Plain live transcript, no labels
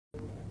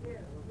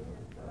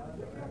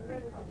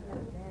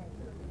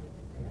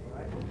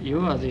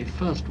You are the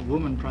first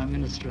woman Prime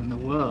Minister in the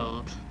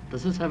world.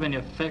 Does this have any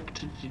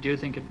effect? Do you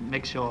think it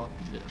makes your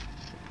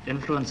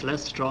influence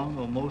less strong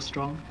or more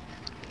strong?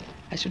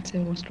 I should say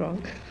more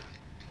strong.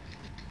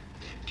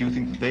 Do you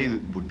think they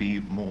would be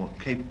more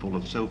capable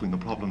of solving the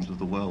problems of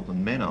the world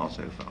than men are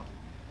so far?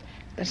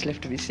 That's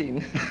left to be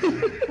seen.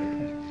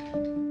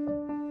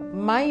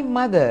 My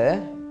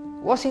mother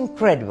was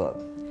incredible.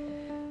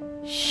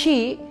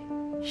 She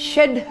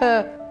shed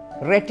her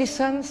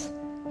reticence,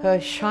 her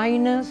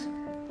shyness.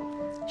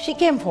 She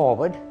came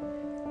forward,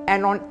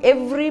 and on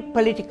every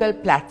political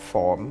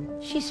platform,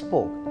 she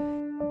spoke.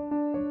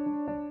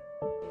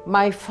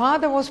 My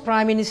father was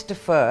Prime Minister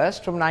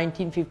first from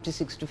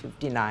 1956 to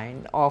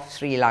 59 of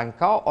Sri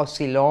Lanka, or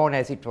Ceylon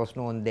as it was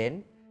known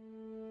then.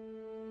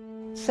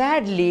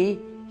 Sadly,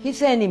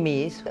 his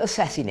enemies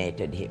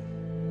assassinated him.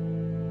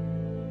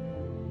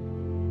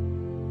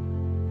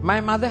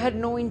 My mother had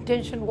no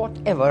intention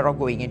whatever of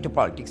going into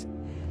politics.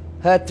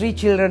 Her 3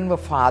 children were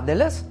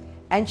fatherless,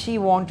 and she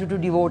wanted to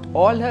devote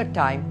all her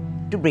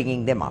time to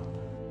bringing them up.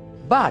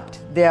 But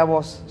there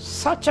was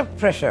such a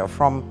pressure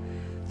from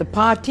the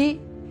party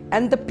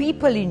and the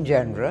people in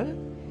general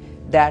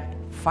that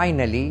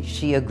finally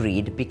she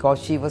agreed,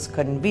 because she was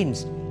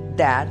convinced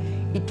that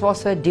it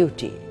was her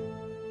duty.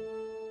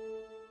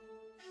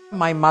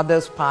 My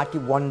mother's party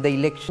won the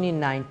election in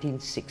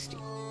 1960.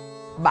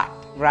 But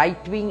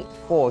right-wing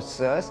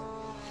forces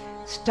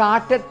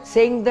started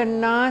saying the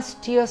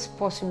nastiest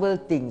possible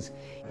things,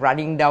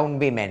 running down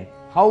women.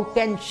 How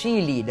can she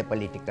lead a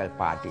political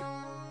party?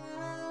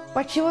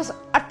 But she was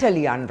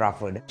utterly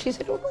unruffled. She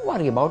said, "Oh, don't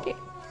worry about it."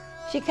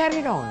 She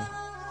carried on.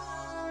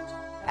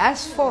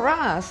 As for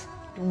us,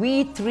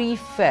 we 3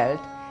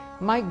 felt,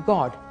 my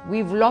God,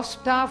 we've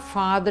lost our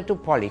father to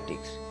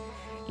politics.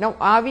 Now,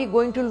 are we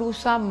going to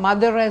lose our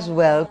mother as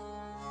well?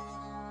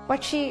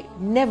 But she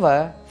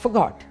never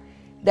forgot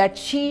that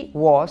she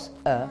was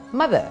a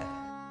mother.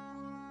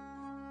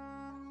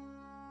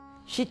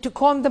 She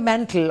took on the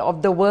mantle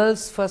of the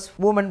world's first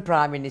woman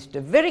Prime Minister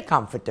very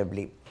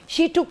comfortably.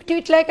 She took to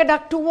it like a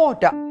duck to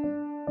water.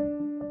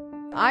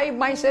 I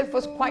myself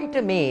was quite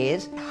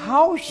amazed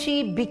how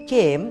she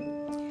became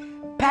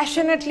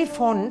passionately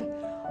fond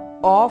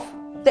of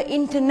the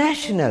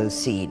international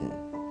scene.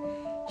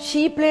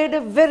 She played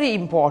a very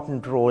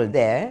important role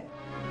there.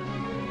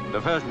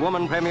 The first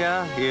woman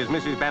Premier is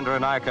Mrs.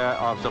 Bandaranaike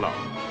of Ceylon.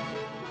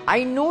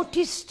 I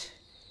noticed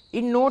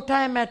in no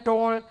time at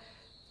all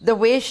the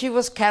way she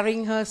was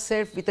carrying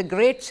herself with a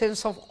great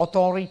sense of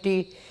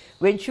authority.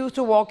 When she used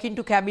to walk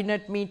into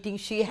cabinet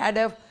meetings, she had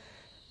her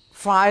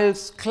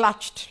files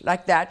clutched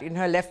like that in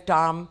her left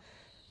arm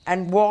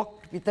and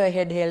walked with her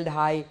head held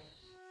high.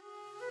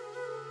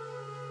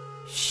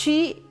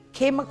 She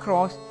came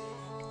across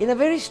in a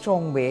very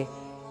strong way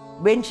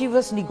when she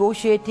was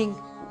negotiating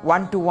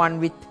one-to-one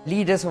with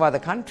leaders of other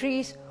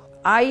countries.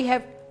 I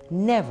have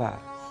never,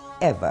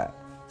 ever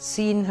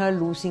seen her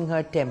losing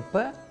her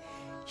temper.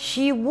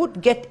 She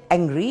would get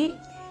angry,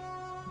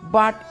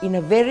 but in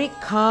a very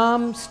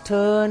calm,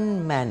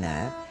 stern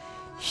manner,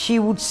 she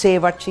would say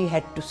what she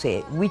had to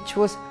say, which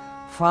was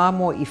far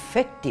more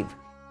effective.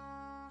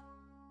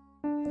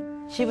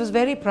 She was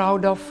very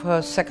proud of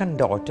her second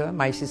daughter,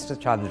 my sister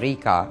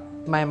Chandrika.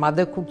 My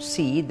mother could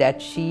see that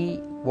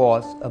she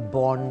was a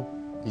born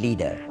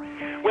leader.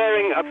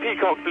 Wearing a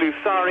peacock blue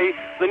sari,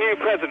 the new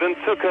president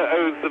took her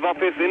oaths of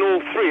office in all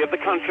 3 of the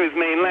country's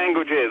main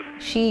languages.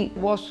 She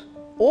was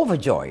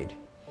overjoyed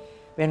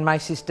when my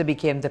sister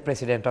became the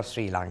president of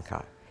Sri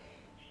Lanka.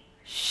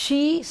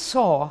 She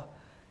saw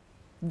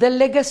the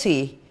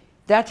legacy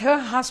that her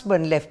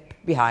husband left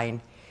behind,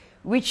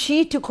 which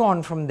she took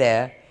on from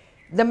there.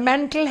 The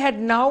mantle had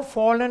now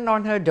fallen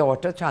on her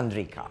daughter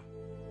Chandrika.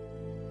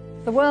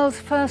 The world's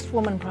first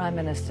woman Prime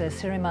Minister,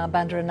 Sirima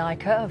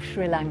Bandaranaike of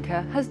Sri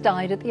Lanka, has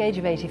died at the age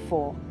of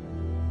 84.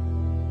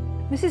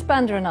 Mrs.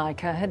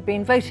 Bandaranaike had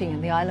been voting in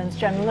the island's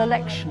general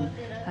election.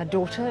 Her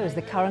daughter is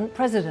the current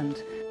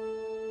president.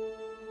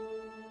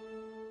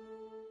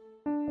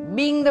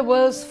 Being the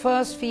world's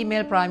first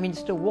female Prime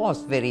Minister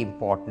was very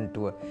important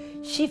to her.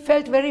 She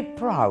felt very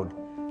proud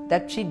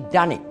that she'd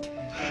done it.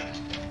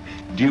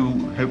 Do you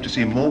hope to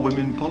see more women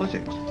in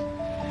politics?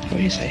 Oh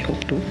yes, I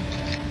hope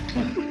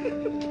to.